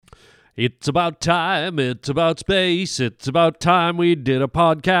It's about time, it's about space, it's about time we did a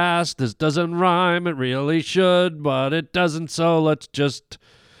podcast. This doesn't rhyme, it really should, but it doesn't, so let's just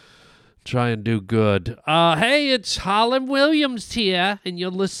try and do good. Hey, it's Holland Williams here, and you're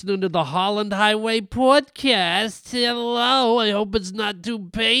listening to the Holland Highway Podcast. Hello, I hope it's not too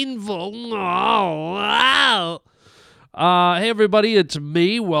painful. Oh, wow. Hey, everybody, it's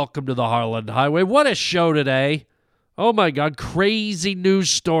me. Welcome to the Holland Highway. What a show today. Oh, my God, crazy news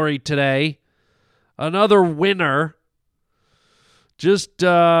story today. Another winner. Just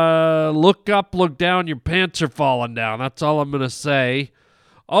look up, look down, your pants are falling down. That's all I'm going to say.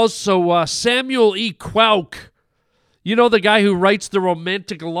 Also, Samuel E. QUOKE, you know the guy who writes the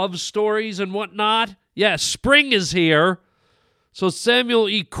romantic love stories and whatnot? Yeah, spring is here. So Samuel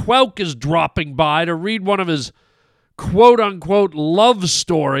E. QUOKE is dropping by to read one of his quote-unquote love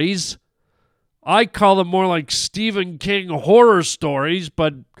stories. I call them more like Stephen King horror stories,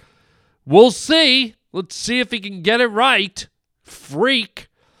 but we'll see. Let's see if he can get it right. Freak.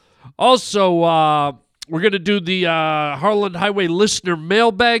 Also, we're going to do the Harland Highway listener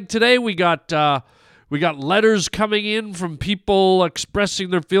mailbag today. We got letters coming in from people expressing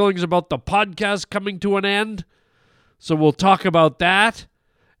their feelings about the podcast coming to an end. So we'll talk about that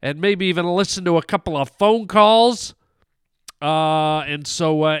and maybe even listen to a couple of phone calls. And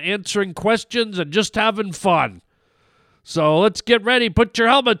so answering questions and just having fun. So let's get ready. Put your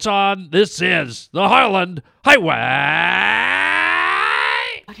helmets on. This is the Harland Highway.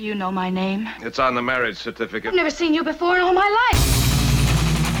 How do you know my name? It's on the marriage certificate. I've never seen you before in all my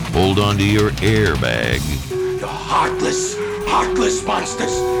life. Hold on to your airbag. You heartless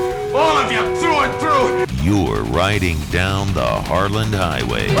monsters. All of you, through and through. You're riding down the Harland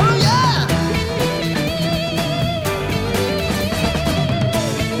Highway. Oh, yeah!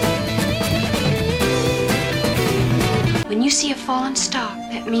 When you see a fallen star,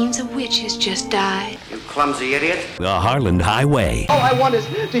 that means a witch has just died. You clumsy idiot. The Harland Highway. All I want is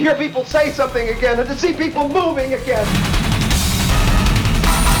to hear people say something again and to see people moving again.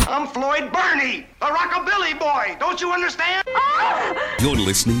 I'm Floyd Burney, a rockabilly boy. Don't you understand? You're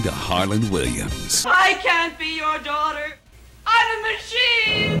listening to Harland Williams. I can't be your daughter. I'm a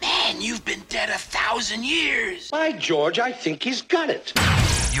machine. Man, you've been dead 1,000 years. By George, I think he's got it.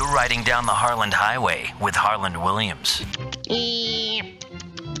 You're riding down the Harland Highway with Harland Williams.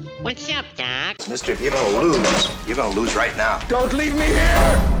 What's up, Doc? Mister, if you're gonna lose, you're gonna lose right now. Don't leave me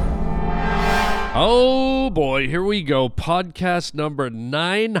here! Oh, boy, here we go. Podcast number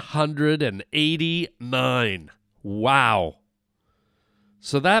 989. Wow.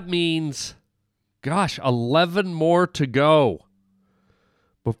 So that means, gosh, 11 more to go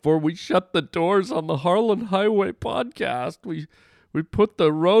before we shut the doors on the Harland Highway podcast. We put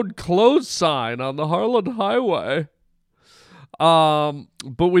the road closed sign on the Harland Highway.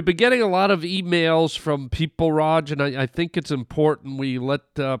 But we've been getting a lot of emails from people, Raj, and I think it's important we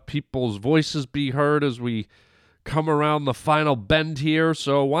let people's voices be heard as we come around the final bend here.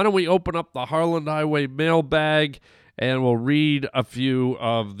 So why don't we open up the Harland Highway mailbag, and we'll read a few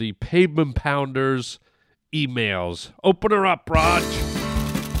of the Pavement Pounders' emails. Open her up, Raj.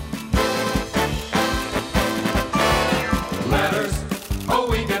 Letters, oh,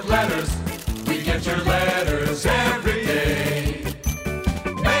 we get letters. We get your letters every day.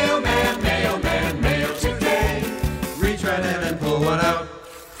 Mailman, mailman, mail today. Reach right in and pull one out.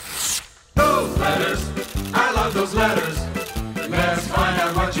 Those letters, I love those letters. Let's find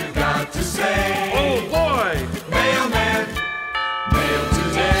out what you got to say. Oh, boy. Mailman, mail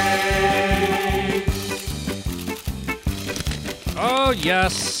today. Oh,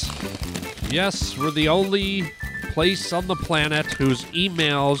 yes. Yes, we're the only place on the planet whose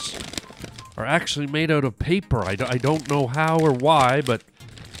emails are actually made out of paper. I don't know how or why, but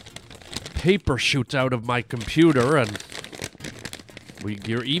paper shoots out of my computer, and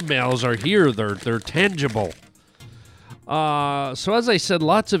your emails are here. They're tangible. So as I said,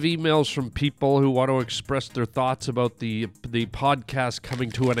 lots of emails from people who want to express their thoughts about the podcast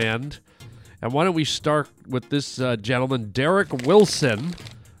coming to an end. And why don't we start with this gentleman, Derek Wilson,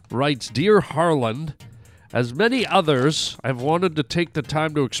 writes, Dear Harland, as many others, I've wanted to take the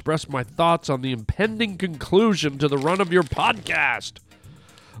time to express my thoughts on the impending conclusion to the run of your podcast.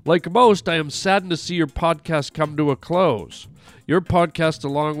 Like most, I am saddened to see your podcast come to a close. Your podcast,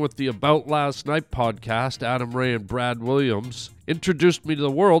 along with the About Last Night podcast, Adam Ray and Brad Williams, introduced me to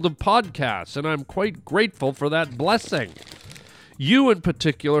the world of podcasts, and I'm quite grateful for that blessing. You, in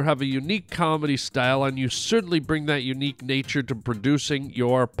particular, have a unique comedy style, and you certainly bring that unique nature to producing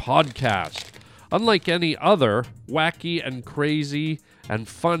your podcast. Unlike any other, wacky and crazy and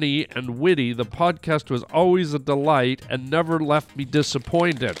funny and witty, the podcast was always a delight and never left me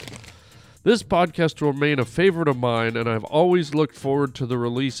disappointed. This podcast will remain a favorite of mine, and I've always looked forward to the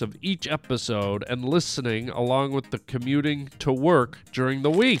release of each episode and listening along with the commuting to work during the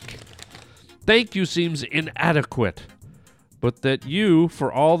week. Thank you seems inadequate, but that you,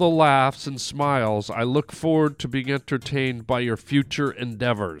 for all the laughs and smiles, I look forward to being entertained by your future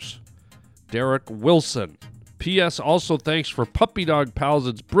endeavors. Derek Wilson. P.S. Also thanks for Puppy Dog Pals.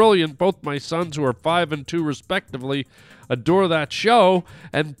 It's brilliant. Both my sons, who are 5 and 2 respectively, adore that show.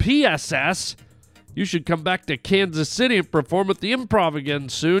 And P.S.S. You should come back to Kansas City and perform at the Improv again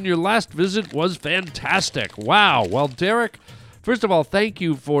soon. Your last visit was fantastic. Wow. Well, Derek, first of all, thank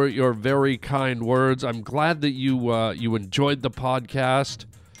you for your very kind words. I'm glad that you enjoyed the podcast.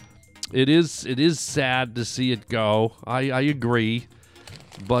 It is sad to see it go. I agree.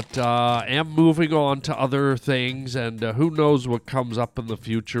 But am moving on to other things, and who knows what comes up in the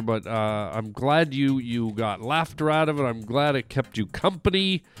future. But I'm glad you got laughter out of it. I'm glad it kept you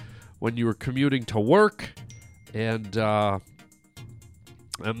company when you were commuting to work, and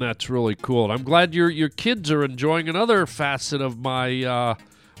that's really cool. And I'm glad your kids are enjoying another facet of my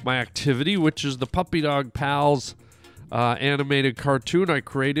my activity, which is the Puppy Dog Pals animated cartoon I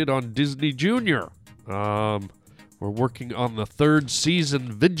created on Disney Junior. We're working on the 3rd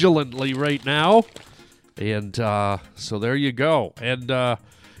season vigilantly right now. And so there you go. And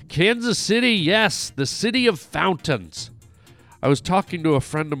Kansas City, yes, the city of fountains. I was talking to a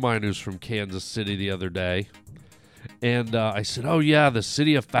friend of mine who's from Kansas City the other day. And I said, oh, yeah, the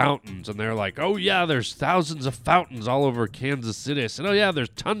city of fountains. And they're like, oh, yeah, there's thousands of fountains all over Kansas City. I said, oh, yeah, there's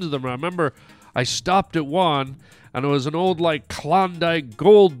tons of them. I remember I stopped at one, and it was an old, like, Klondike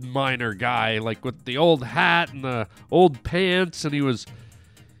gold miner guy, like, with the old hat and the old pants, and he was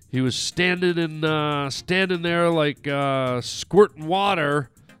standing there, like, squirting water,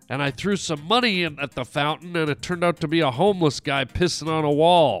 and I threw some money in at the fountain, and it turned out to be a homeless guy pissing on a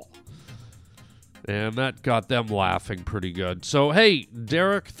wall. And that got them laughing pretty good. So, hey,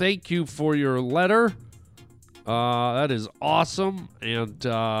 Derek, thank you for your letter. That is awesome, and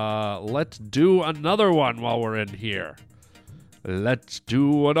let's do another one while we're in here. Let's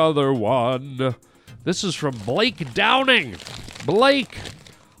do another one. This is from Blake Downing. Blake,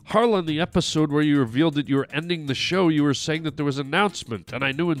 Harlan, the episode where you revealed that you were ending the show, you were saying that there was an announcement, and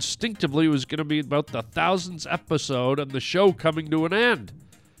I knew instinctively it was going to be about the 1000th episode and the show coming to an end.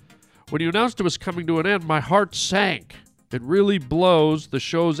 When you announced it was coming to an end, my heart sank. It really blows, the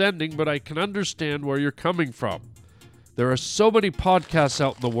show's ending, but I can understand where you're coming from. There are so many podcasts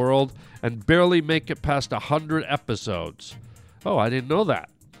out in the world and barely make it past 100 episodes. Oh, I didn't know that.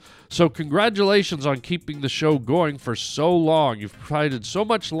 So congratulations on keeping the show going for so long. You've provided so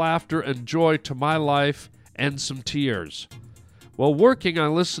much laughter and joy to my life and some tears. While working, I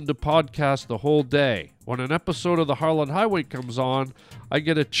listen to podcasts the whole day. When an episode of the Harlan Highway comes on, I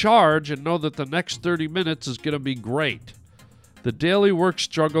get a charge and know that the next 30 minutes is going to be great. The daily work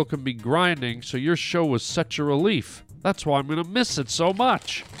struggle can be grinding, so your show was such a relief. That's why I'm going to miss it so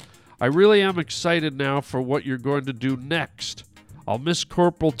much. I really am excited now for what you're going to do next. I'll miss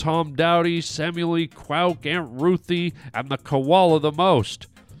Corporal Tom Dowdy, Samuel E. QUOKE, Aunt Ruthie, and the koala the most.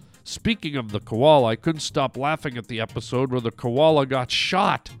 Speaking of the koala, I couldn't stop laughing at the episode where the koala got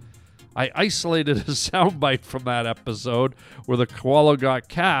shot. I isolated a soundbite from that episode where the koala got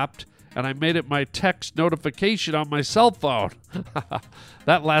capped, and I made it my text notification on my cell phone.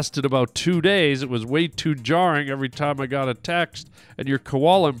 That lasted about 2 days. It was way too jarring every time I got a text, and your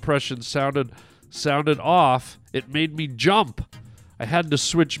koala impression sounded off. It made me jump. I had to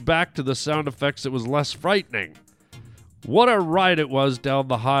switch back to the sound effects. It was less frightening. What a ride it was down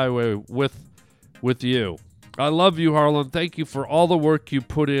the highway with you. I love you, Harlan. Thank you for all the work you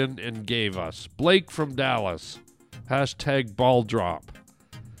put in and gave us. Blake from Dallas. #balldrop.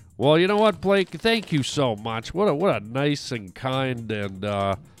 Well, you know what, Blake? Thank you so much. What a nice and kind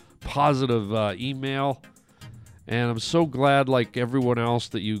and positive email. And I'm so glad, like everyone else,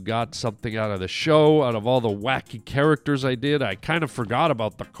 that you got something out of the show, out of all the wacky characters I did. I kind of forgot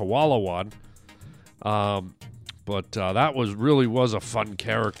about the koala one. But that really was a fun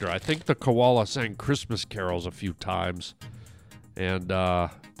character. I think the koala sang Christmas carols a few times. And,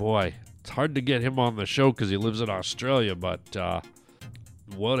 boy, it's hard to get him on the show because he lives in Australia, but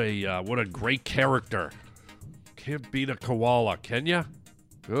what a great character. Can't beat a koala, can ya?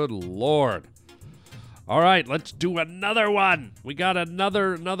 Good Lord. All right, let's do another one. We got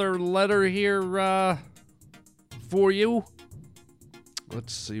another letter here for you.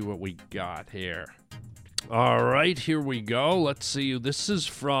 Let's see what we got here. All right, here we go. Let's see. This is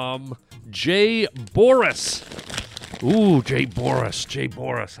from Jay Boris. Ooh, Jay Boris.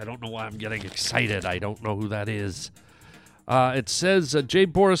 I don't know why I'm getting excited. I don't know who that is. It says, Jay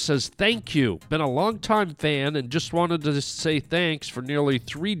Boris says, thank you. Been a long-time fan and just wanted to say thanks for nearly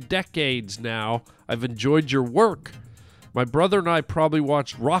 3 decades now. I've enjoyed your work. My brother and I probably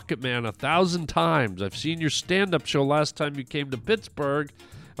watched Rocket Man 1,000 times. I've seen your stand-up show last time you came to Pittsburgh.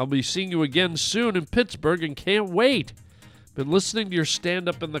 I'll be seeing you again soon in Pittsburgh and can't wait. Been listening to your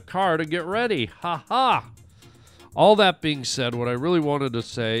stand-up in the car to get ready. Ha ha. All that being said, what I really wanted to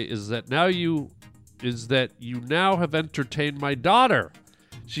say is that you now have entertained my daughter.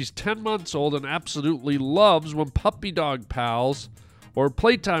 She's 10 months old and absolutely loves when Puppy Dog Pals or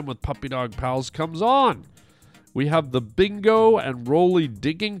Playtime with Puppy Dog Pals comes on. We have the bingo and rolly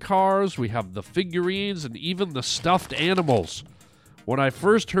digging cars. We have the figurines and even the stuffed animals. When I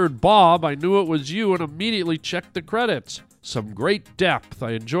first heard Bob, I knew it was you and immediately checked the credits. Some great depth.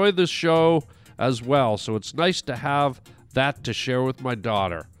 I enjoy this show as well, so it's nice to have that to share with my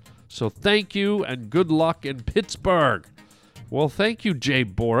daughter. So thank you and good luck in Pittsburgh. Well, thank you, Jay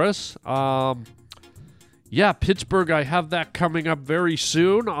Boris. Pittsburgh, I have that coming up very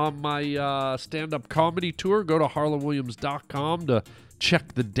soon on my stand-up comedy tour. Go to harlanwilliams.com to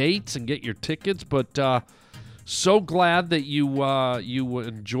check the dates and get your tickets. But so glad that you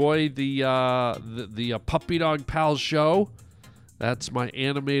enjoy the Puppy Dog Pals show. That's my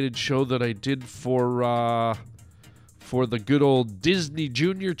animated show that I did for the good old Disney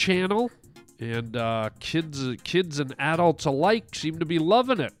Junior channel, and kids and adults alike seem to be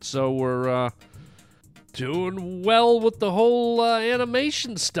loving it. So we're doing well with the whole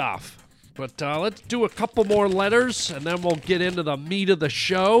animation stuff. But let's do a couple more letters, and then we'll get into the meat of the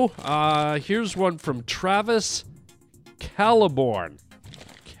show. Here's one from Travis Callenborn.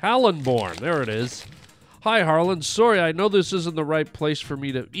 There it is. Hi, Harlan. Sorry, I know this isn't the right place for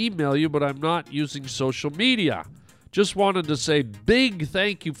me to email you, but I'm not using social media. Just wanted to say big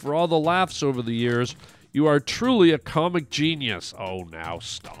thank you for all the laughs over the years. You are truly a comic genius. Oh, now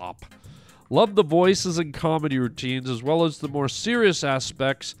stop. Love the voices and comedy routines as well as the more serious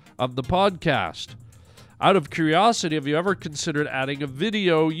aspects of the podcast. Out of curiosity, have you ever considered adding a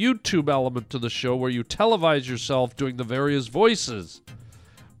video YouTube element to the show where you televise yourself doing the various voices?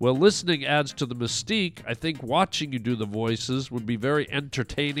 Well, listening adds to the mystique. I think watching you do the voices would be very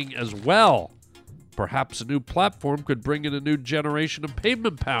entertaining as well. Perhaps a new platform could bring in a new generation of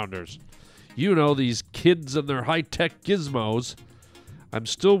pavement pounders. You know, these kids and their high-tech gizmos. I'm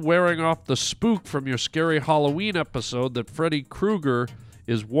still wearing off the spook from your scary Halloween episode that Freddy Krueger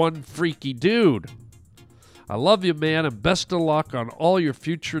is one freaky dude. I love you, man, and best of luck on all your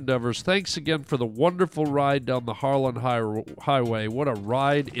future endeavors. Thanks again for the wonderful ride down the Harlan Highway. What a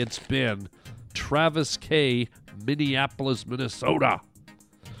ride it's been. Travis K., Minneapolis, Minnesota.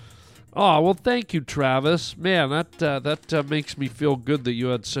 Oh, well, thank you, Travis. Man, that makes me feel good that you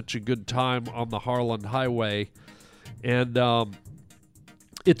had such a good time on the Harlan Highway. And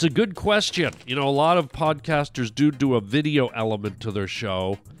it's a good question. You know, a lot of podcasters do a video element to their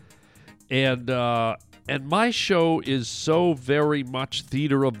show. And my show is so very much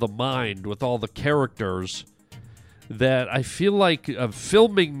theater of the mind with all the characters that I feel like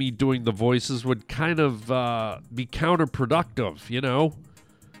filming me doing the voices would kind of be counterproductive, you know?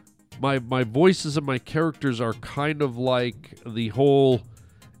 My voices and my characters are kind of like the whole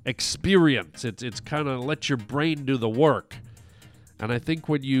experience. It's kind of let your brain do the work. And I think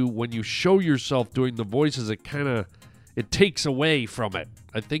when you show yourself doing the voices, it takes away from it.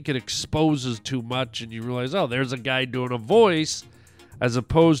 I think it exposes too much and you realize, oh, there's a guy doing a voice, as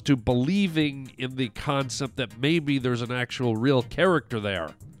opposed to believing in the concept that maybe there's an actual real character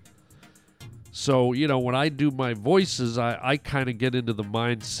there. So, you know, when I do my voices, I kind of get into the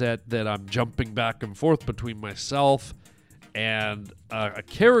mindset that I'm jumping back and forth between myself and a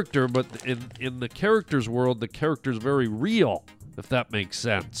character, but in the character's world, the character's very real, if that makes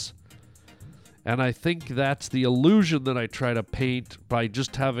sense. And I think that's the illusion that I try to paint by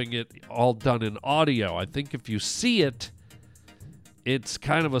just having it all done in audio. I think if you see it, it's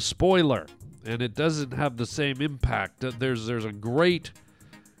kind of a spoiler, and it doesn't have the same impact. There's a great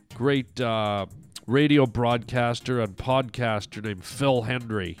radio broadcaster and podcaster named Phil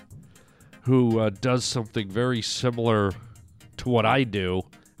Hendry who does something very similar to what I do,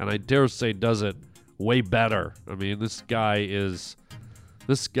 and I dare say does it way better. I mean, this guy is,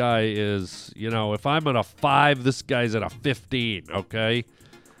 you know, if I'm at a 5, this guy's at a 15, okay?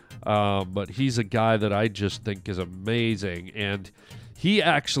 But he's a guy that I just think is amazing, and he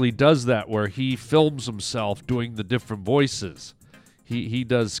actually does that where he films himself doing the different voices. He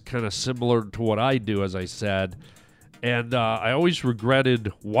does kind of similar to what I do, as I said, and I always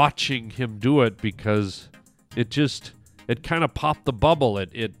regretted watching him do it because it kind of popped the bubble.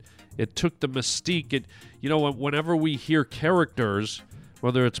 It It took the mystique. Whenever we hear characters,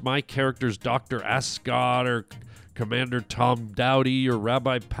 whether it's my characters, Dr. Ascot or Commander Tom Dowdy or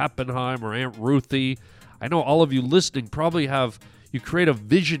Rabbi Pappenheim or Aunt Ruthie, I know all of you listening probably you create a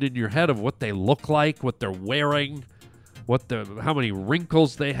vision in your head of what they look like, what they're wearing, how many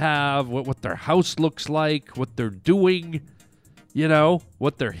wrinkles they have, what their house looks like, what they're doing,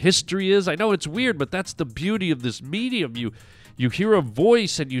 what their history is. I know it's weird, but that's the beauty of this medium. You hear a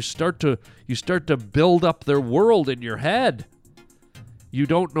voice and you start to build up their world in your head. You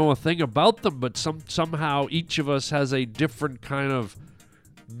don't know a thing about them, but somehow each of us has a different kind of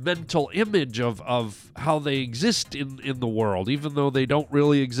mental image of how they exist in the world, even though they don't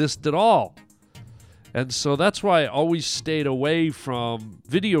really exist at all. And so that's why I always stayed away from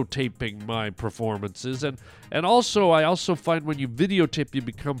videotaping my performances. And I also find when you videotape, you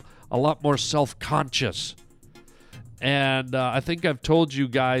become a lot more self-conscious. And I think I've told you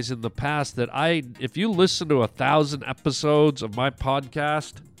guys in the past that if you listen to 1,000 episodes of my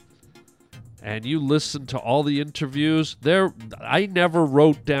podcast and you listen to all the interviews, I never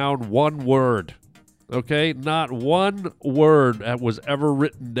wrote down one word. Okay? Not one word that was ever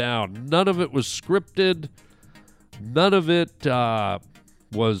written down. None of it was scripted. None of it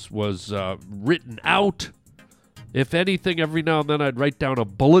was written out. If anything, every now and then I'd write down a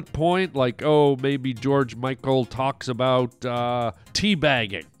bullet point, like, maybe George Michael talks about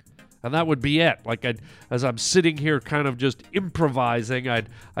teabagging. And that would be it. Like, as I'm sitting here kind of just improvising, I'd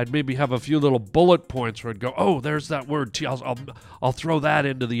maybe have a few little bullet points where I'd go, there's that word. I'll throw that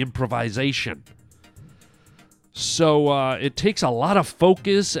into the improvisation. So it takes a lot of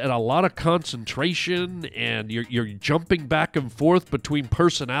focus and a lot of concentration, and you're jumping back and forth between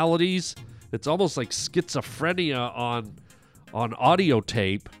personalities. It's almost like schizophrenia on audio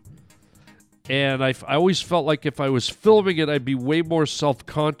tape. And I always felt like if I was filming it, I'd be way more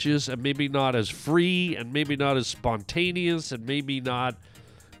self-conscious and maybe not as free and maybe not as spontaneous and maybe not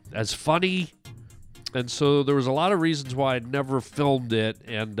as funny. And so there was a lot of reasons why I never filmed it.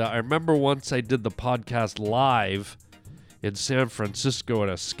 And I remember once I did the podcast live in San Francisco at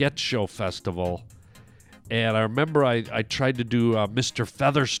a sketch show festival. And I remember I tried to do Mr.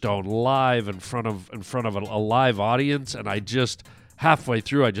 Featherstone live in front of a live audience, and I just halfway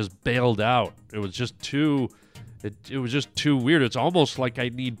through I just bailed out. It was just too weird. It's almost like I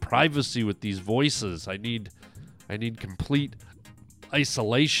need privacy with these voices. I need complete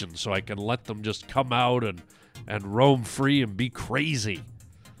isolation so I can let them just come out and roam free and be crazy.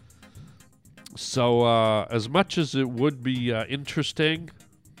 So as much as it would be interesting,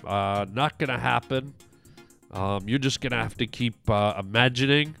 not gonna happen. You're just going to have to keep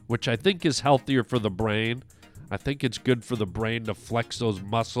imagining, which I think is healthier for the brain. I think it's good for the brain to flex those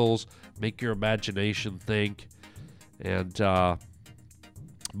muscles, make your imagination think. And but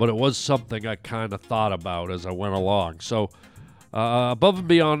it was something I kind of thought about as I went along. So above and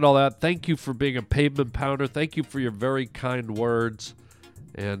beyond all that, thank you for being a pavement pounder. Thank you for your very kind words.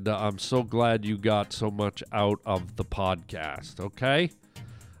 And I'm so glad you got so much out of the podcast, okay?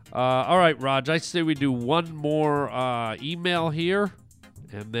 All right, Raj, I say we do one more email here,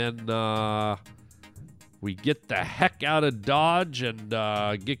 and then we get the heck out of Dodge and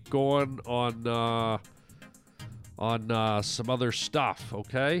get going on some other stuff,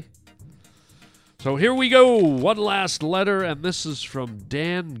 okay? So here we go. One last letter, and this is from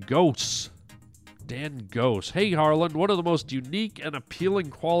Dan Gose. Dan Gose. Hey, Harlan, one of the most unique and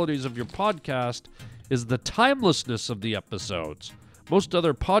appealing qualities of your podcast is the timelessness of the episodes. Most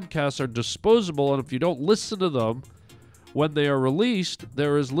other podcasts are disposable, and if you don't listen to them when they are released,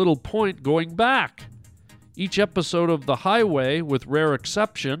 there is little point going back. Each episode of The Highway, with rare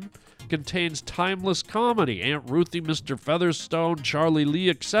exception, contains timeless comedy, Aunt Ruthie, Mr. Featherstone, Charlie Lee,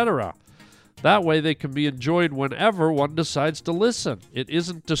 etc. That way they can be enjoyed whenever one decides to listen. It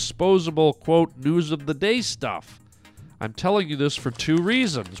isn't disposable, quote, news of the day stuff. I'm telling you this for two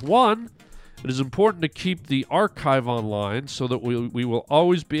reasons. One, it is important to keep the archive online so that we will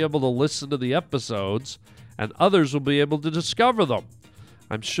always be able to listen to the episodes and others will be able to discover them.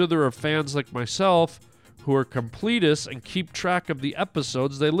 I'm sure there are fans like myself who are completists and keep track of the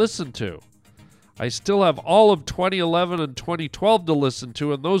episodes they listen to. I still have all of 2011 and 2012 to listen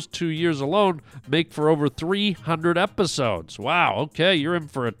to, and those 2 years alone make for over 300 episodes. Wow, okay, you're in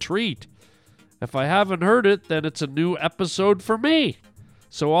for a treat. If I haven't heard it, then it's a new episode for me.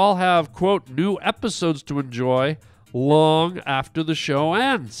 So I'll have, quote, new episodes to enjoy long after the show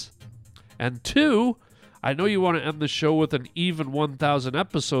ends. And two, I know you want to end the show with an even 1,000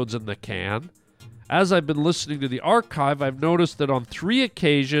 episodes in the can. As I've been listening to the archive, I've noticed that on 3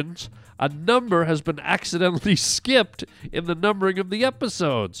 occasions, a number has been accidentally skipped in the numbering of the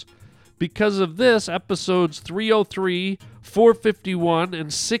episodes. Because of this, episodes 303, 451,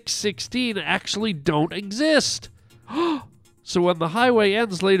 and 616 actually don't exist. So when the highway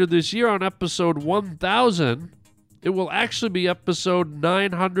ends later this year on episode 1000, it will actually be episode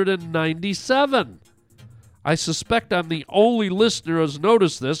 997. I suspect I'm the only listener who has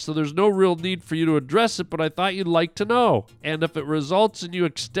noticed this, so there's no real need for you to address it, but I thought you'd like to know. And if it results in you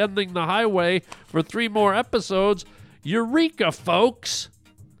extending the highway for 3 more episodes, eureka, folks!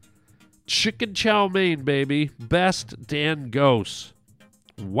 Chicken chow mein, baby. Best Dan Gose.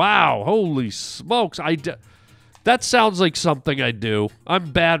 Wow, holy smokes. That sounds like something I do.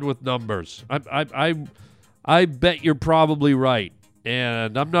 I'm bad with numbers. I bet you're probably right.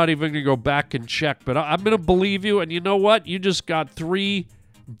 And I'm not even going to go back and check, but I'm going to believe you. And you know what? You just got 3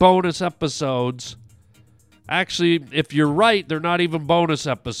 bonus episodes. Actually, if you're right, they're not even bonus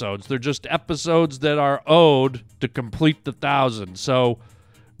episodes. They're just episodes that are owed to complete the 1,000. So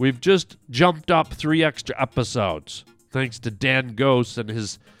we've just jumped up 3 extra episodes, thanks to Dan Gose and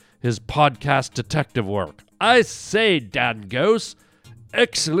his podcast detective work. I say, Dan Gose,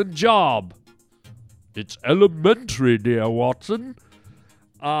 excellent job. It's elementary, dear Watson.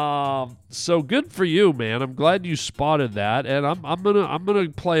 So good for you, man. I'm glad you spotted that, and I'm gonna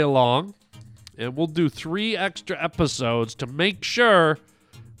play along, and we'll do 3 extra episodes to make sure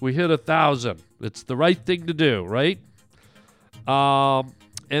we hit 1,000. It's the right thing to do, right?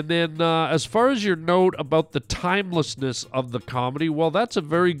 And then as far as your note about the timelessness of the comedy, well, that's a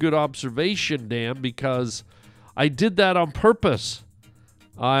very good observation, Dan, because I did that on purpose.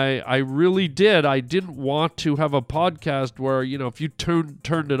 I really did. I didn't want to have a podcast where, you know, if you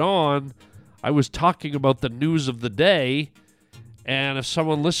turned it on, I was talking about the news of the day, and if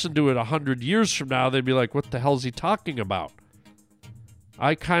someone listened to it 100 years from now, they'd be like, what the hell's he talking about?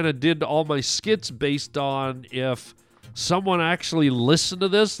 I kind of did all my skits based on if someone actually listened to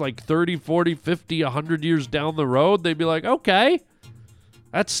this like 30, 40, 50, 100 years down the road, they'd be like, okay,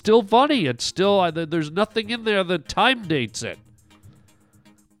 that's still funny. It's still, there's nothing in there that time dates it.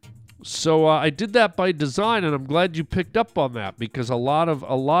 So I did that by design, and I'm glad you picked up on that, because a lot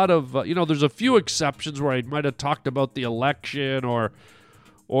of you know, there's a few exceptions where I might have talked about the election or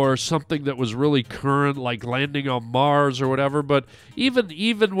something that was really current, like landing on Mars or whatever. But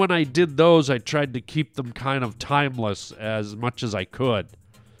even when I did those, I tried to keep them kind of timeless as much as I could.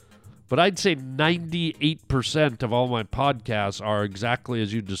 But I'd say 98% of all my podcasts are exactly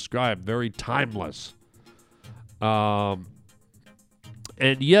as you described, very timeless.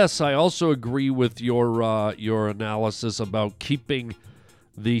 And yes, I also agree with your analysis about keeping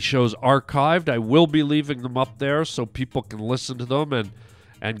the shows archived. I will be leaving them up there so people can listen to them.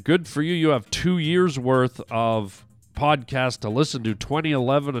 And good for you. You have 2 years worth of podcasts to listen to,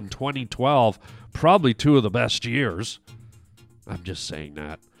 2011 and 2012. Probably 2 of the best years. I'm just saying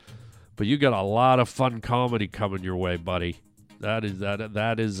that. But you got a lot of fun comedy coming your way, buddy. That is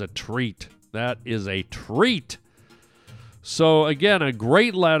a treat. That is a treat. So, again, a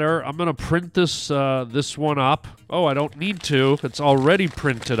great letter. I'm going to print this one up. Oh, I don't need to. It's already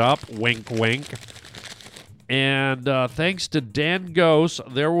printed up. Wink, wink. And thanks to Dan Gose,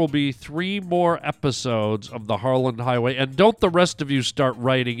 there will be 3 more episodes of the Harland Highway. And don't the rest of you start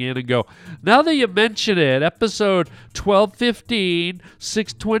writing in and go, now that you mention it, episode 1215,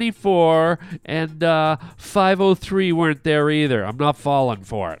 624, and 503 weren't there either. I'm not falling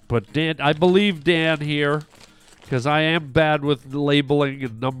for it. But Dan, I believe Dan here, because I am bad with labeling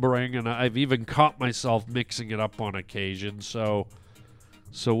and numbering, and I've even caught myself mixing it up on occasion. So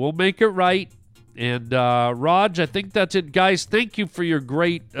we'll make it right. And Raj, I think that's it. Guys, thank you for your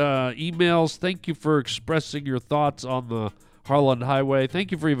great emails. Thank you for expressing your thoughts on the Harland Highway.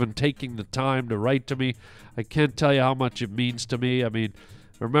 Thank you for even taking the time to write to me. I can't tell you how much it means to me. I mean,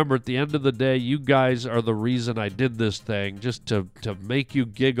 remember, at the end of the day, you guys are the reason I did this thing, just to make you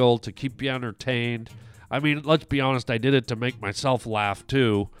giggle, to keep you entertained. I mean, let's be honest, I did it to make myself laugh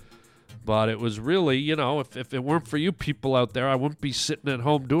too. But it was really, you know, if it weren't for you people out there, I wouldn't be sitting at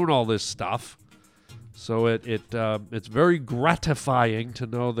home doing all this stuff. So it's very gratifying to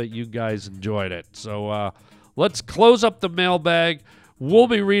know that you guys enjoyed it. So let's close up the mailbag. We'll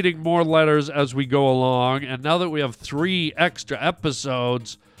be reading more letters as we go along. And now that we have 3 extra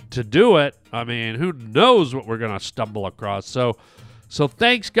episodes to do it, I mean, who knows what we're going to stumble across. So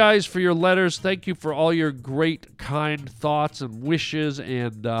thanks, guys, for your letters. Thank you for all your great, kind thoughts and wishes.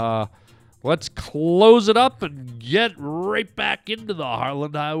 And let's close it up and get right back into the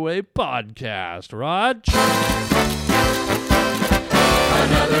Harland Highway podcast. Raj?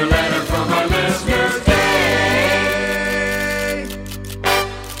 Another letter from our listener, Dave.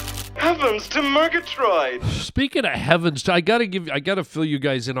 Heavens to Mercury! Murgatroyd. Speaking of heavens, I gotta fill you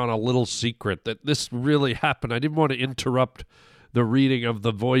guys in on a little secret that this really happened. I didn't want to interrupt the reading of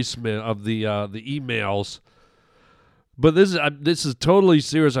the voicemail of the emails, but this is totally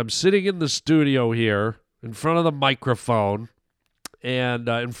serious. I'm sitting in the studio here in front of the microphone, and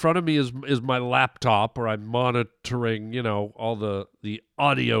in front of me is my laptop where I'm monitoring, all the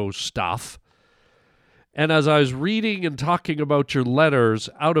audio stuff. And as I was reading and talking about your letters,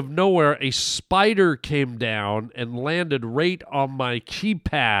 out of nowhere, a spider came down and landed right on my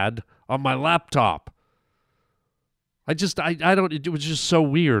keypad on my laptop. I don't, it was just so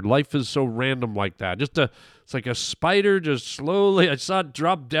weird. Life is so random like that. It's like a spider just slowly, I saw it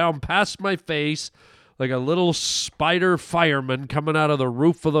drop down past my face like a little spider fireman coming out of the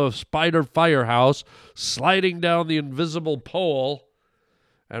roof of the spider firehouse, sliding down the invisible pole.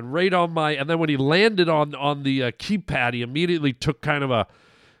 And right on and then when he landed on the keypad, he immediately took kind of a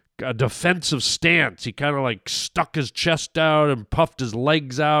defensive stance. He kind of like stuck his chest out and puffed his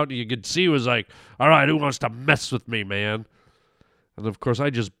legs out. And you could see he was like, all right, who wants to mess with me, man? And of course, I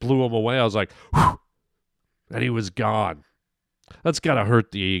just blew him away. I was like, whew, and he was gone. That's got to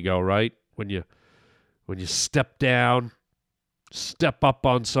hurt the ego, right? When you step down, step up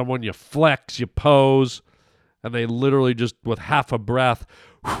on someone, you flex, you pose, and they literally just, with half a breath,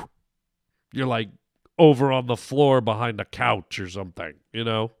 you're like over on the floor behind a couch or something,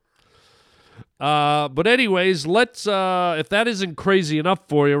 But anyways, let's, if that isn't crazy enough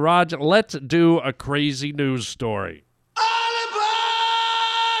for you, Raj, let's do a crazy news story.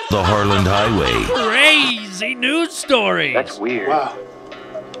 The Harland Highway. Crazy news story. That's weird. Wow.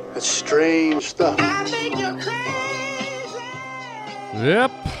 That's strange stuff.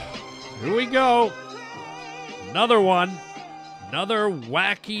 Yep. Here we go. Another one. Another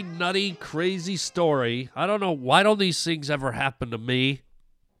wacky, nutty, crazy story. I don't know. Why don't these things ever happen to me?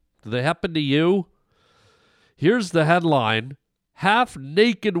 Do they happen to you? Here's the headline.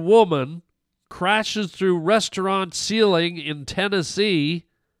 Half-naked woman crashes through restaurant ceiling in Tennessee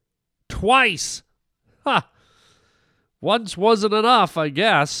twice. Ha! Once wasn't enough, I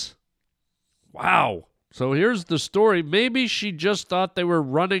guess. Wow. So here's the story. Maybe she just thought they were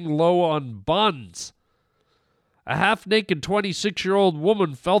running low on buns. A half-naked 26-year-old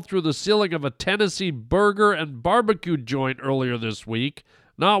woman fell through the ceiling of a Tennessee burger and barbecue joint earlier this week,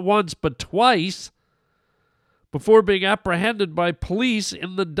 not once but twice, before being apprehended by police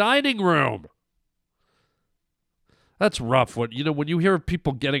in the dining room. That's rough. When you hear of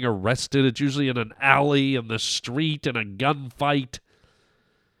people getting arrested, it's usually in an alley, in the street, in a gunfight.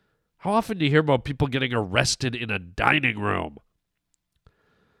 How often do you hear about people getting arrested in a dining room?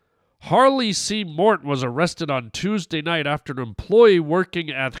 Harley C. Morton was arrested on Tuesday night after an employee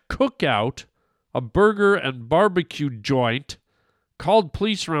working at Cookout, a burger and barbecue joint, called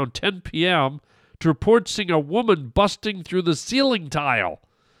police around 10 p.m. to report seeing a woman busting through the ceiling tile.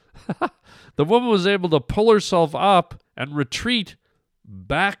 The woman was able to pull herself up and retreat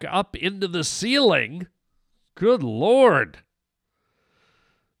back up into the ceiling. Good Lord.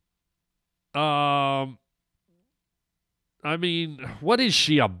 I mean, what is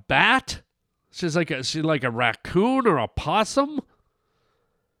she, a bat? She's like a raccoon or a possum?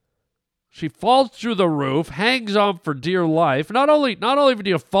 She falls through the roof, hangs on for dear life. Not only do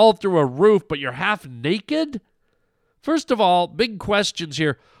you fall through a roof, but you're half naked? First of all, big questions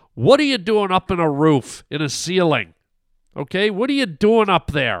here. What are you doing up in a roof, in a ceiling? Okay, what are you doing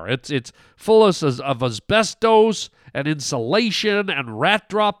up there? It's full of asbestos and insulation and rat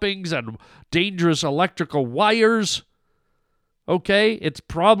droppings and dangerous electrical wires. Okay,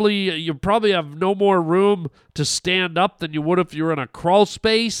 you probably have no more room to stand up than you would if you were in a crawl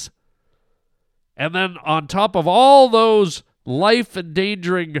space. And then on top of all those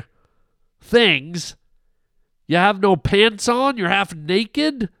life-endangering things, you have no pants on, you're half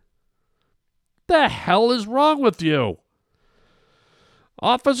naked? The hell is wrong with you?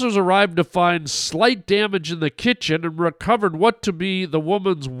 Officers arrived to find slight damage in the kitchen and recovered what to be the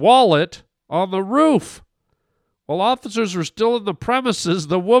woman's wallet on the roof. While officers were still in the premises,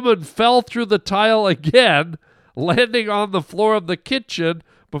 the woman fell through the tile again, landing on the floor of the kitchen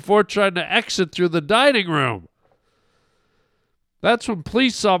before trying to exit through the dining room. That's when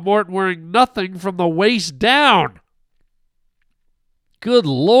police saw Morton wearing nothing from the waist down. Good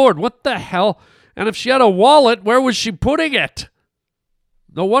Lord, what the hell? And if she had a wallet, where was she putting it?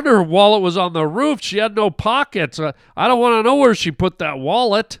 No wonder her wallet was on the roof. She had no pockets. I don't want to know where she put that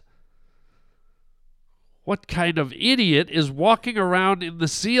wallet. What kind of idiot is walking around in the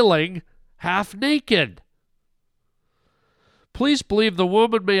ceiling half naked? Police believe the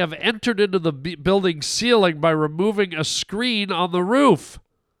woman may have entered into the building's ceiling by removing a screen on the roof.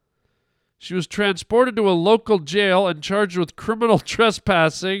 She was transported to a local jail and charged with criminal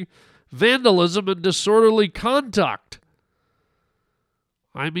trespassing, vandalism, and disorderly conduct.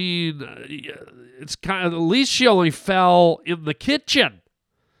 I mean, it's kind of, at least she only fell in the kitchen.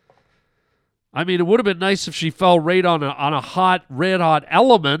 I mean, it would have been nice if she fell right on a hot, red-hot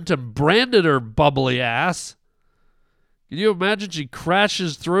element and branded her bubbly ass. Can you imagine she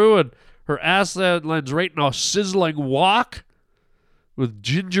crashes through and her ass lands right in a sizzling wok with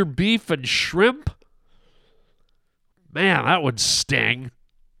ginger beef and shrimp? Man, that would sting.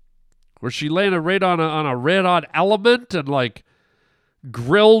 Where she landed right on a red-hot element and, like,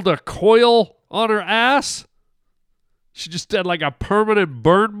 grilled a coil on her ass. She just had, like, a permanent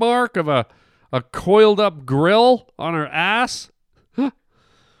burn mark of a coiled-up grill on her ass. When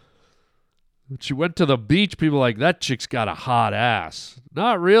she went to the beach, people were like, that chick's got a hot ass.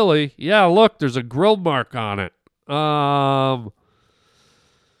 Not really. Yeah, look, there's a grill mark on it. But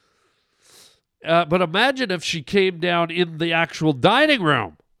imagine if she came down in the actual dining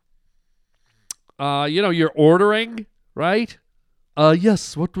room. You're ordering, right?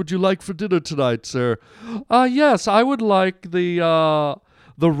 Yes, what would you like for dinner tonight, sir? Yes, I would like the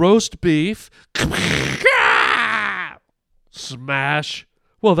roast beef. Smash.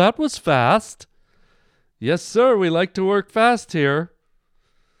 Well, that was fast. Yes, sir, we like to work fast here.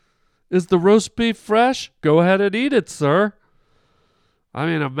 Is the roast beef fresh? Go ahead and eat it, sir. I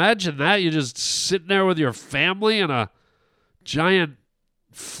mean, imagine that. You're just sitting there with your family and a giant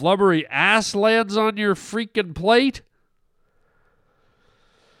flubbery ass lands on your freaking plate.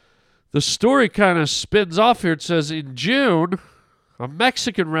 The story kind of spins off here. It says, in June, a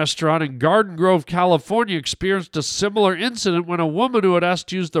Mexican restaurant in Garden Grove, California experienced a similar incident when a woman who had asked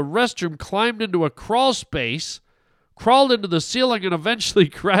to use the restroom climbed into a crawl space, crawled into the ceiling, and eventually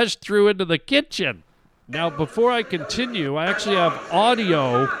crashed through into the kitchen. Now, before I continue, I actually have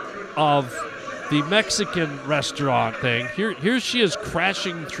audio of the Mexican restaurant thing. Here she is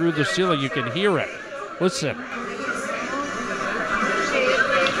crashing through the ceiling. You can hear it. Listen.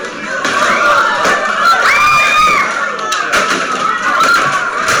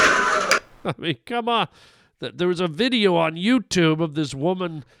 I mean, come on. There was a video on YouTube of this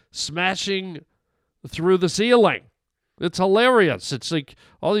woman smashing through the ceiling. It's hilarious. It's like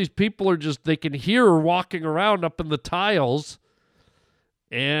all these people are just, they can hear her walking around up in the tiles.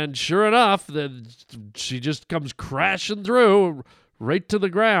 And sure enough, she just comes crashing through right to the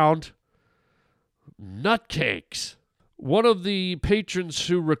ground. Nutcakes. One of the patrons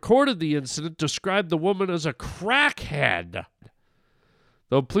who recorded the incident described the woman as a crackhead,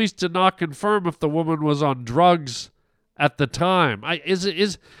 though police did not confirm if the woman was on drugs at the time.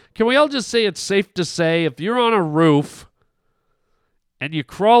 Can we all just say it's safe to say if you're on a roof and you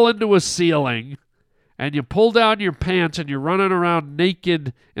crawl into a ceiling and you pull down your pants and you're running around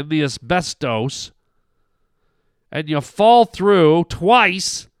naked in the asbestos and you fall through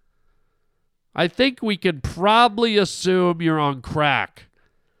twice, I think we can probably assume you're on crack.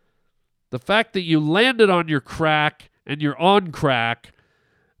 The fact that you landed on your crack and you're on crack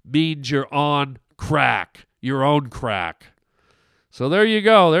means you're on crack, your own crack. So there you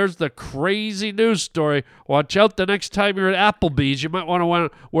go. There's the crazy news story. Watch out the next time you're at Applebee's. You might want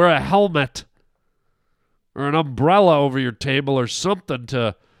to wear a helmet or an umbrella over your table or something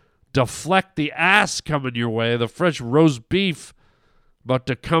to deflect the ass coming your way, the fresh roast beef about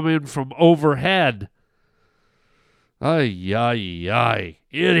to come in from overhead. Ay, ay, ay.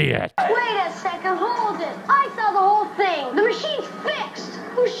 Idiot. Wait a second, hold it. I saw the whole thing. The machine's fixed.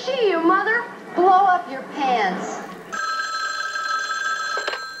 Who's she, your mother? Blow up your pants.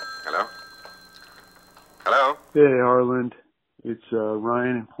 Hello? Hello? Hey, Harland. It's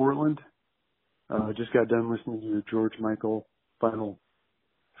Ryan in Portland. Just got done listening to your George Michael final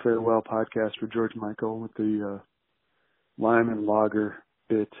farewell podcast for George Michael with the lime and lager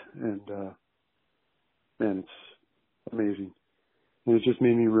bit, and man, it's amazing. And it just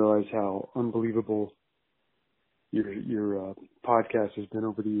made me realize how unbelievable your podcast has been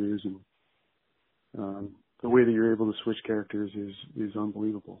over the years, and the way that you're able to switch characters is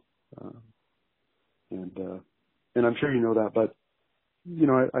unbelievable. And I'm sure you know that, but you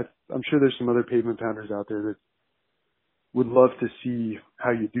know, I'm sure there's some other pavement pounders out there that would love to see how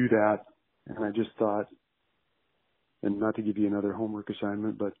you do that. And I just thought, and not to give you another homework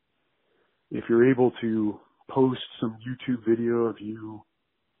assignment, but if you're able to post some YouTube video of you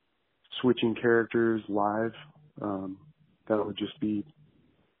switching characters live, that would just be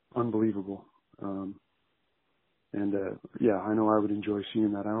unbelievable. Yeah, I know I would enjoy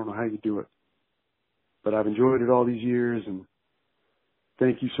seeing that. I don't know how you do it, but I've enjoyed it all these years, and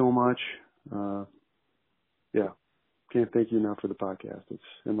thank you so much. Yeah, can't thank you enough for the podcast.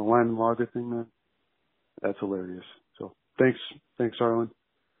 And the Lyman Lager thing, man, that's hilarious. So thanks, Harlan.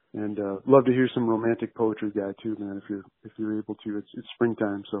 And love to hear some romantic poetry, guy, too, man. If you're able to, it's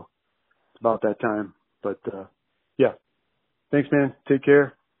springtime, so it's about that time. But yeah, thanks, man. Take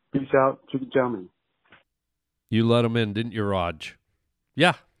care. Peace out. Chicken chow mein. You let him in, didn't you, Raj?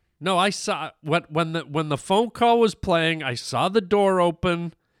 Yeah. No, I saw when the phone call was playing. I saw the door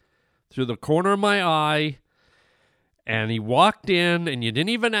open through the corner of my eye, and he walked in, and you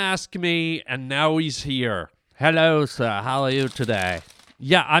didn't even ask me, and now he's here. Hello, sir. How are you today?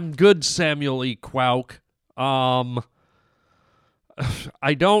 Yeah, I'm good, Samuel E. QUOKE. I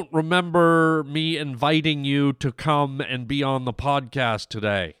don't remember me inviting you to come and be on the podcast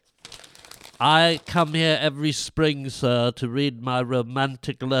today. I come here every spring, sir, to read my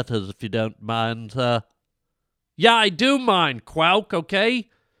romantic letters, if you don't mind, sir. Yeah, I do mind, QUOKE, okay?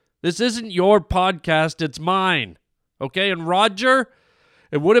 This isn't your podcast, it's mine. Okay, and Roger,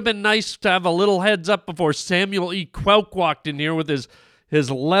 it would have been nice to have a little heads up before Samuel E. QUOKE walked in here with his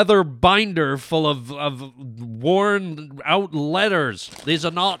leather binder full of worn-out letters. These are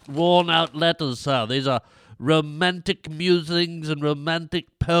not worn-out letters, sir. These are romantic musings and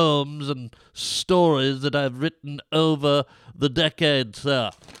romantic poems and stories that I've written over the decades,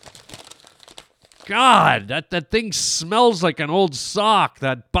 sir. God, that thing smells like an old sock,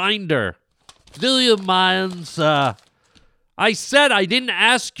 that binder. Do you mind, sir? I said I didn't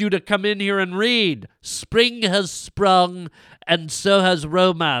ask you to come in here and read. Spring has sprung, and so has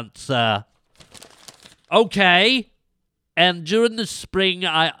romance, sir. Okay. And during the spring,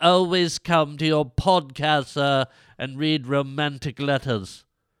 I always come to your podcast, sir, and read romantic letters.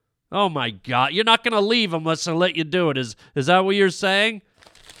 Oh, my God. You're not going to leave unless I let you do it. Is that what you're saying?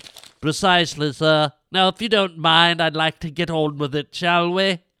 Precisely, sir. Now, if you don't mind, I'd like to get on with it, shall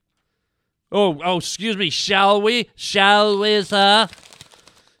we? Oh, excuse me, shall we? Shall we, sir?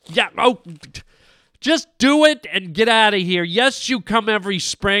 Yeah, just do it and get out of here. Yes, you come every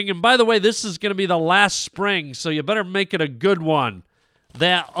spring. And by the way, this is going to be the last spring, so you better make it a good one.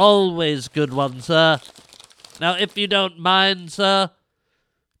 They're always good ones, sir. Now, if you don't mind, sir.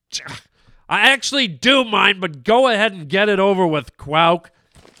 I actually do mind, but go ahead and get it over with, QUOKE.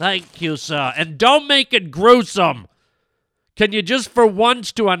 Thank you, sir. And don't make it gruesome. Can you just for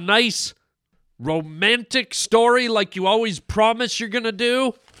once do a nice romantic story like you always promise you're going to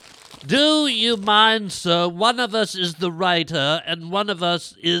do? Do you mind, sir? One of us is the writer, and one of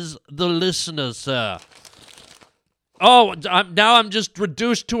us is the listener, sir. Oh, now I'm just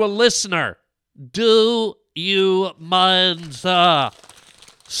reduced to a listener. Do you mind, sir?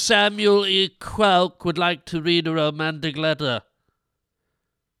 Samuel E. QUOKE would like to read a romantic letter.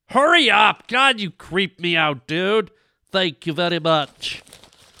 Hurry up! God, you creep me out, dude. Thank you very much.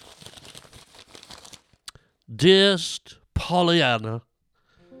 Dearest Pollyanna,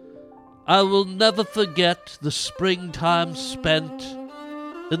 I will never forget the springtime spent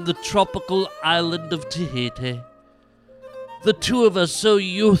in the tropical island of Tahiti. The two of us so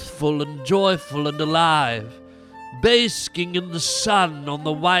youthful and joyful and alive, basking in the sun on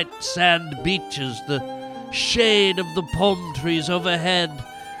the white sand beaches, the shade of the palm trees overhead,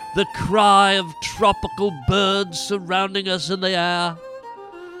 the cry of tropical birds surrounding us in the air,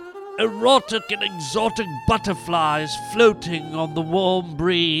 erotic and exotic butterflies floating on the warm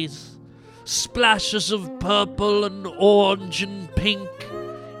breeze, splashes of purple and orange and pink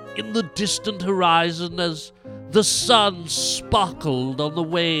in the distant horizon as the sun sparkled on the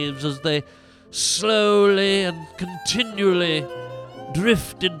waves as they slowly and continually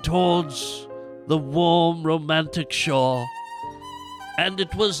drifted towards the warm, romantic shore. And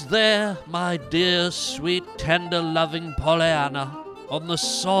it was there, my dear, sweet, tender, loving Pollyanna, on the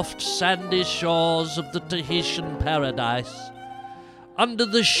soft, sandy shores of the Tahitian paradise, under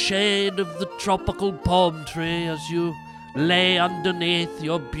the shade of the tropical palm tree as you lay underneath,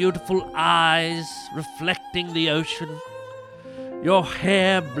 your beautiful eyes reflecting the ocean, your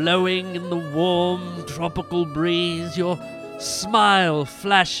hair blowing in the warm tropical breeze, your smile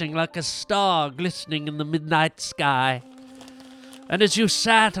flashing like a star glistening in the midnight sky. And as you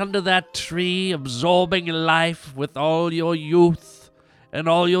sat under that tree, absorbing life with all your youth and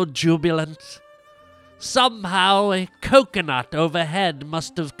all your jubilance, somehow a coconut overhead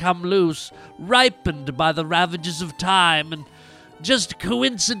must have come loose, ripened by the ravages of time, and just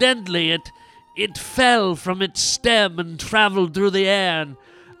coincidentally it fell from its stem and traveled through the air and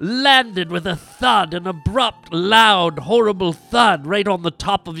landed with a thud, an abrupt, loud, horrible thud right on the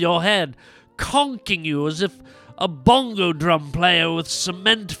top of your head, conking you as if a bongo drum player with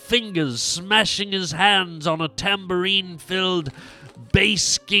cement fingers smashing his hands on a tambourine-filled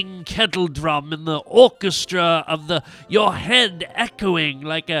bass king kettle drum in the orchestra of your head echoing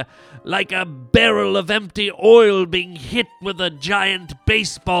like a barrel of empty oil being hit with a giant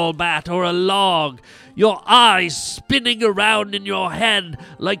baseball bat or a log, your eyes spinning around in your head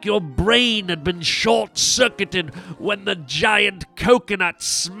like your brain had been short-circuited when the giant coconut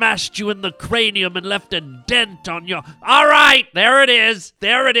smashed you in the cranium and left a dent on your... All right, there it is.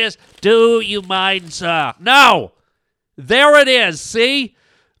 Do you mind, sir? No! There it is, see?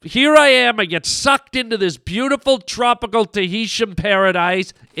 Here I am, I get sucked into this beautiful tropical Tahitian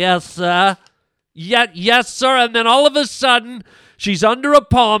paradise. Yes, sir. Yes, sir. And then all of a sudden, she's under a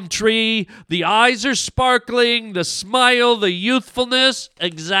palm tree. The eyes are sparkling, the smile, the youthfulness.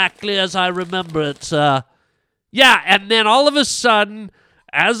 Exactly as I remember it, sir. Yeah, and then all of a sudden,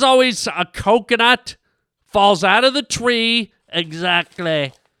 as always, a coconut falls out of the tree.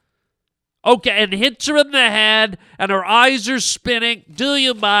 Exactly. Okay, and hits her in the head, and her eyes are spinning. Do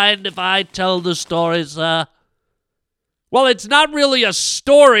you mind if I tell the story, sir? Well, it's not really a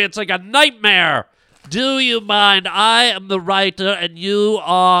story. It's like a nightmare. Do you mind? I am the writer, and you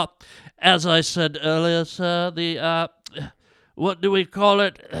are, as I said earlier, sir, what do we call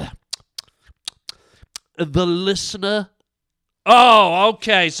it? The listener. Oh,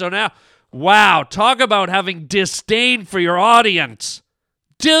 okay, so now, wow, talk about having disdain for your audience.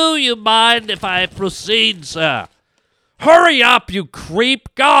 Do you mind if I proceed, sir? Hurry up, you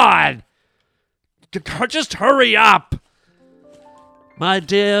creep! God! Just hurry up! My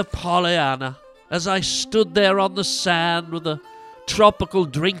dear Pollyanna, as I stood there on the sand with a tropical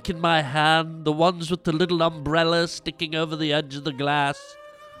drink in my hand, the ones with the little umbrella sticking over the edge of the glass,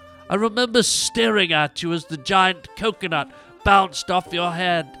 I remember staring at you as the giant coconut bounced off your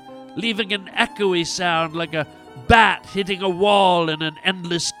head, leaving an echoey sound like a bat hitting a wall in an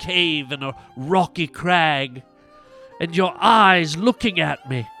endless cave in a rocky crag, and your eyes looking at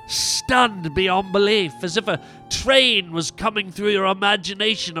me, stunned beyond belief, as if a train was coming through your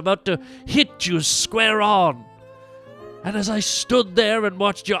imagination about to hit you square on. And as I stood there and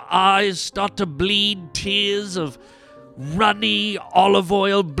watched your eyes start to bleed tears of runny olive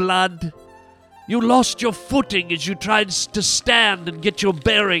oil blood, you lost your footing as you tried to stand and get your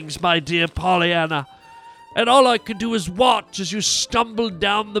bearings, my dear Pollyanna. And all I could do was watch as you stumbled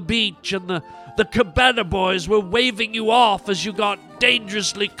down the beach, and the cabana boys were waving you off as you got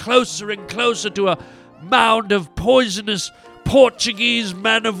dangerously closer and closer to a mound of poisonous Portuguese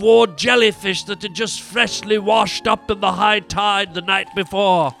man-of-war jellyfish that had just freshly washed up in the high tide the night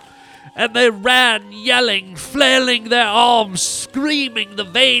before. And they ran, yelling, flailing their arms, screaming, the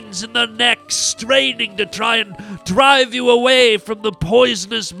veins in their necks straining to try and drive you away from the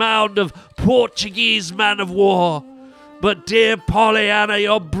poisonous mound of Portuguese man-of-war. But dear Pollyanna,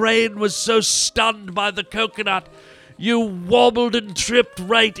 your brain was so stunned by the coconut, you wobbled and tripped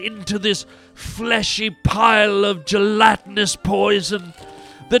right into this fleshy pile of gelatinous poison,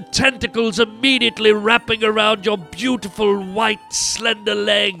 the tentacles immediately wrapping around your beautiful white slender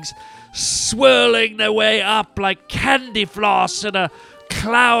legs, swirling their way up like candy floss in a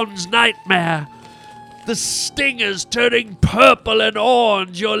clown's nightmare. The stingers turning purple and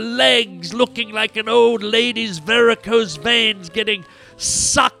orange, your legs looking like an old lady's varicose veins getting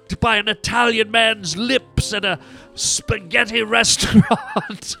sucked by an Italian man's lips at a spaghetti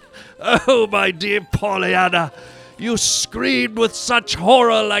restaurant. Oh, my dear Pollyanna, you screamed with such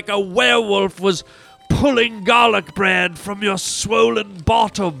horror like a werewolf was pulling garlic bread from your swollen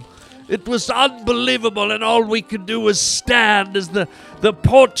bottom. It was unbelievable, and all we could do was stand as the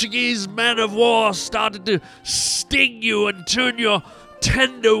Portuguese man-of-war started to sting you and turn your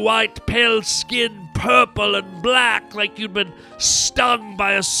tender white pale skin purple and black like you'd been stung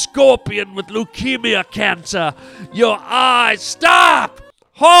by a scorpion with leukemia cancer. Your eyes... Stop!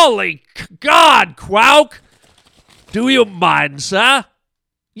 Holy God, QUOKE! Do you mind, sir?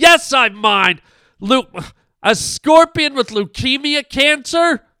 Yes, I mind. A scorpion with leukemia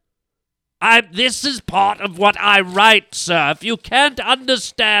cancer? This is part of what I write, sir. If you can't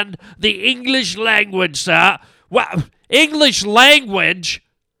understand the English language, sir... Well, English language?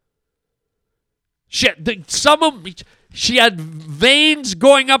 She had veins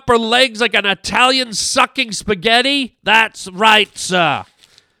going up her legs like an Italian sucking spaghetti? That's right, sir.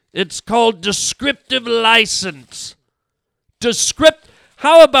 It's called descriptive license.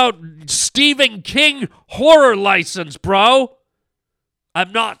 How about Stephen King horror license, bro?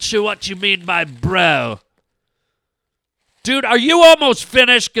 I'm not sure what you mean by bro. Dude, are you almost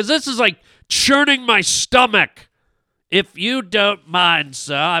finished? Because this is like churning my stomach. If you don't mind,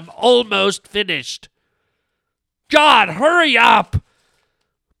 sir, I'm almost finished. God, hurry up.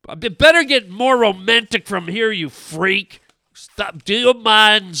 I better get more romantic from here, you freak. Stop. Do you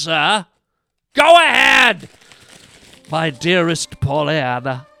mind, sir? Go ahead! My dearest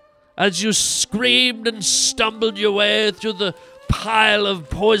Pollyanna, as you screamed and stumbled your way through the pile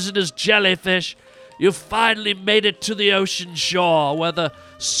of poisonous jellyfish, you finally made it to the ocean shore, where the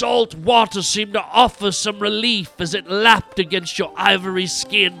salt water seemed to offer some relief as it lapped against your ivory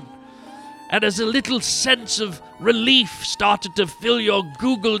skin. And as a little sense of relief started to fill your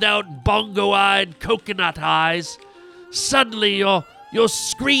googled-out, bongo-eyed coconut eyes, suddenly your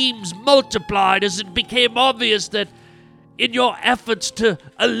screams multiplied as it became obvious that in your efforts to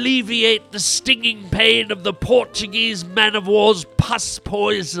alleviate the stinging pain of the Portuguese man-of-war's pus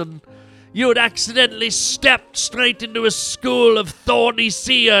poison, you had accidentally stepped straight into a school of thorny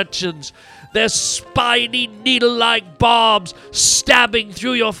sea urchins, their spiny needle-like barbs stabbing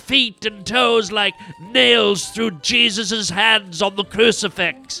through your feet and toes like nails through Jesus' hands on the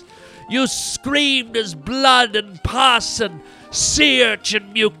crucifix. You screamed as blood and pus and sea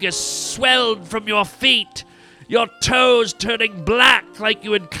urchin mucus swelled from your feet, your toes turning black like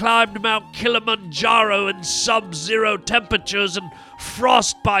you had climbed Mount Kilimanjaro in sub-zero temperatures, and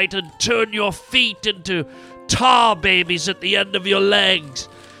frostbite had turned your feet into tar babies at the end of your legs.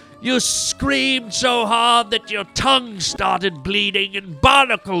 You screamed so hard that your tongue started bleeding and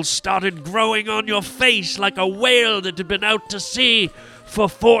barnacles started growing on your face like a whale that had been out to sea for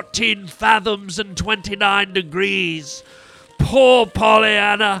 14 fathoms and 29 degrees. Poor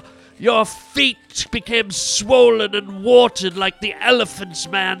Pollyanna, your feet became swollen and warted like the elephant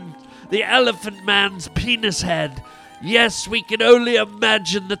man's penis head. Yes, we can only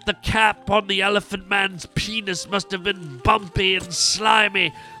imagine that the cap on the elephant man's penis must have been bumpy and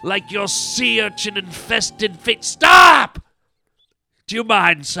slimy, like your sea urchin-infested feet. Stop! Do you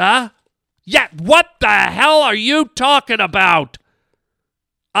mind, sir? Yeah, what the hell are you talking about?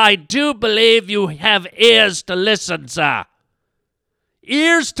 I do believe you have ears to listen, sir.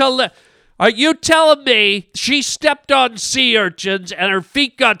 Ears to listen? Are you telling me she stepped on sea urchins and her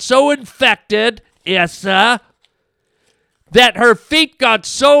feet got so infected, yes, sir, that her feet got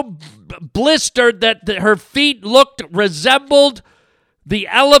so blistered that her feet resembled the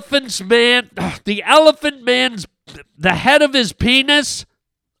elephant man's, the head of his penis?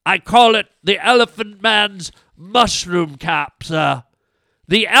 I call it the elephant man's mushroom cap, sir.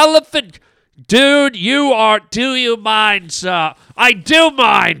 The elephant... Dude, do you mind, sir? I do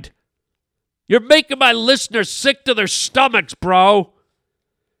mind! You're making my listeners sick to their stomachs, bro.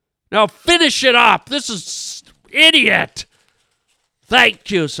 Now finish it up. This is idiot. Thank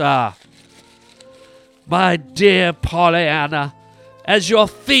you, sir. My dear Pollyanna, as your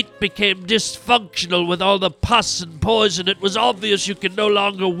feet became dysfunctional with all the pus and poison, it was obvious you could no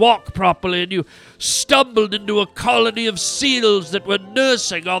longer walk properly, and you stumbled into a colony of seals that were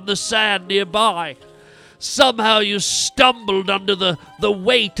nursing on the sand nearby. Somehow you stumbled under the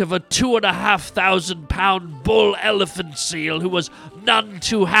weight of a 2,500-pound bull elephant seal who was none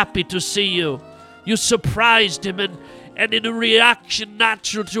too happy to see you. You surprised him, and in a reaction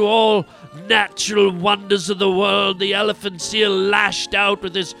natural to all natural wonders of the world, the elephant seal lashed out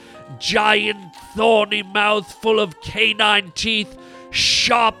with his giant thorny mouth full of canine teeth,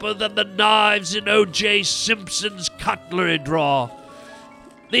 sharper than the knives in O.J. Simpson's cutlery drawer.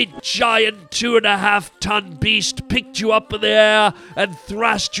 The giant 2.5-ton beast picked you up in the air and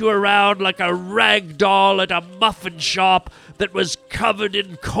thrust you around like a rag doll at a muffin shop that was covered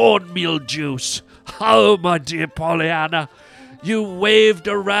in cornmeal juice. Oh, my dear Pollyanna, you waved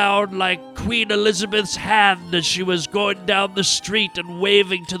around like Queen Elizabeth's hand as she was going down the street and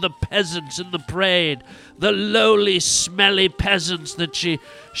waving to the peasants in the parade, the lowly, smelly peasants that she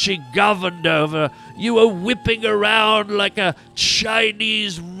governed over. You were whipping around like a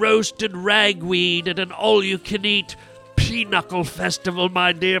Chinese roasted ragweed at an all-you-can-eat pinochle festival,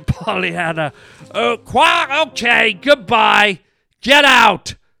 my dear Pollyanna. Oh, okay, goodbye. Get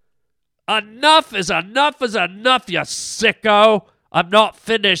out. Enough is enough, you sicko. I'm not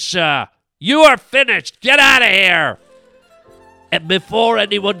finished, sir. You are finished. Get out of here. And before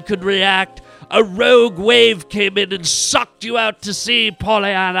anyone could react, a rogue wave came in and sucked you out to sea,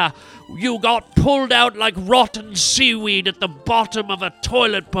 Pollyanna. You got pulled out like rotten seaweed at the bottom of a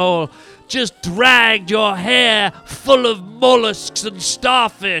toilet bowl. Just dragged your hair full of mollusks and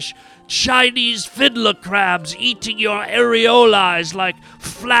starfish. Chinese fiddler crabs eating your areolas like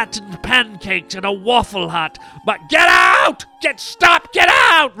flattened pancakes in a Waffle Hut. But get out! Get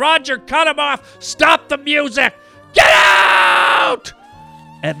out! Roger, cut him off! Stop the music! Get out!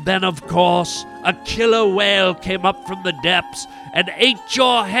 And then, of course, a killer whale came up from the depths and ate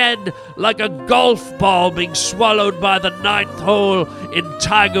your head like a golf ball being swallowed by the 9th hole in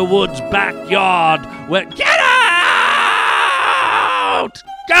Tiger Woods' backyard. Get out! out!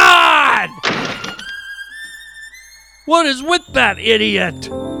 God! What is with that idiot?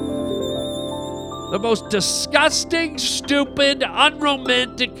 The most disgusting, stupid,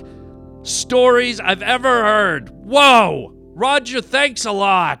 unromantic stories I've ever heard. Whoa! Roger, thanks a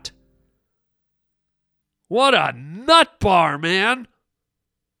lot. What a nut bar, man.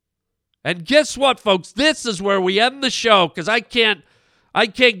 And guess what, folks? This is where we end the show because I can't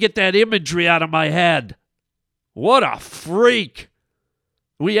get that imagery out of my head. What a freak.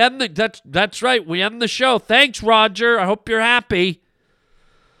 We end that's right. We end the show. Thanks, Roger. I hope you're happy.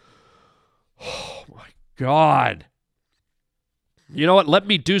 Oh my God. You know what? Let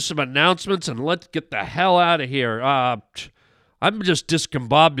me do some announcements and let's get the hell out of here. I'm just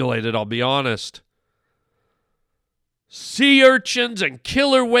discombobulated, I'll be honest. Sea urchins and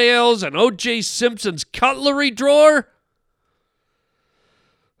killer whales and O.J. Simpson's cutlery drawer?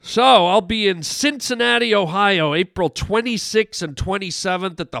 So, I'll be in Cincinnati, Ohio, April 26th and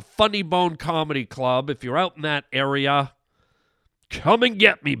 27th at the Funny Bone Comedy Club. If you're out in that area, come and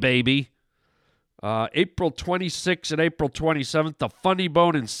get me, baby. April 26th and April 27th, the Funny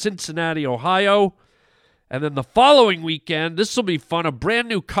Bone in Cincinnati, Ohio. And then the following weekend, this will be fun, a brand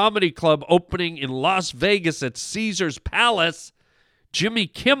new comedy club opening in Las Vegas at Caesars Palace. Jimmy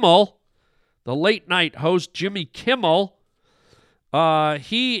Kimmel, the late night host Jimmy Kimmel,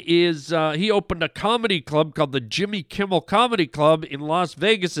 he opened a comedy club called the Jimmy Kimmel Comedy Club in Las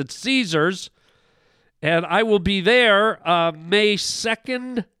Vegas at Caesars. And I will be there May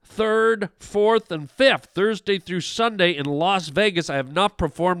 2nd, 3rd, 4th, and 5th, Thursday through Sunday in Las Vegas. I have not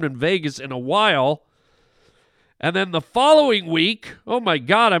performed in Vegas in a while. And then the following week, oh my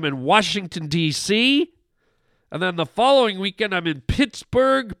God, I'm in Washington, D.C. And then the following weekend, I'm in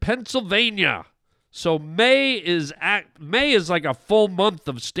Pittsburgh, Pennsylvania. So May is like a full month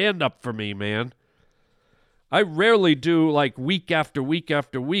of stand-up for me, man. I rarely do like week after week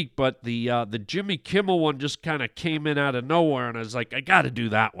after week, but the Jimmy Kimmel one just kind of came in out of nowhere, and I was like, I got to do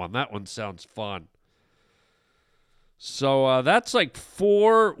that one. That one sounds fun. So that's like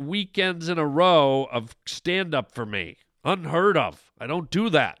 4 weekends in a row of stand-up for me. Unheard of. I don't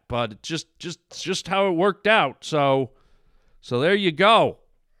do that, but it's just how it worked out. So there you go.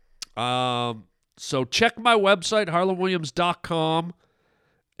 So check my website, harlanwilliams.com,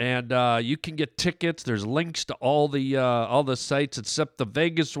 and you can get tickets. There's links to all the sites except the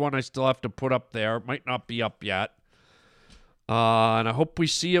Vegas one I still have to put up there. It might not be up yet. And I hope we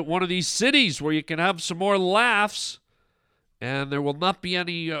see you at one of these cities where you can have some more laughs. And there will not be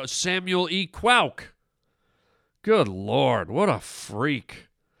any Samuel E. QUOKE. Good Lord, what a freak.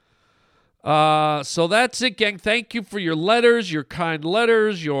 So that's it, gang. Thank you for your letters, your kind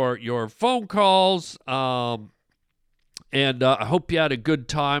letters, your phone calls. And I hope you had a good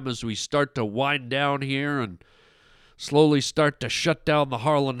time as we start to wind down here and slowly start to shut down the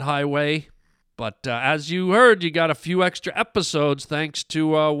Harlan Highway. But as you heard, you got a few extra episodes thanks to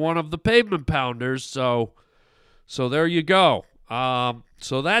one of the Pavement Pounders. So there you go.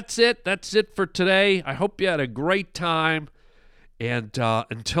 So that's it. That's it for today. I hope you had a great time. And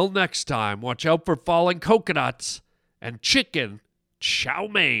until next time, watch out for falling coconuts and chicken chow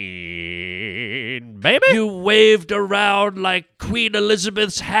mein, baby. You waved around like Queen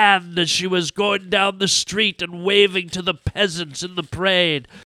Elizabeth's hand as she was going down the street and waving to the peasants in the parade.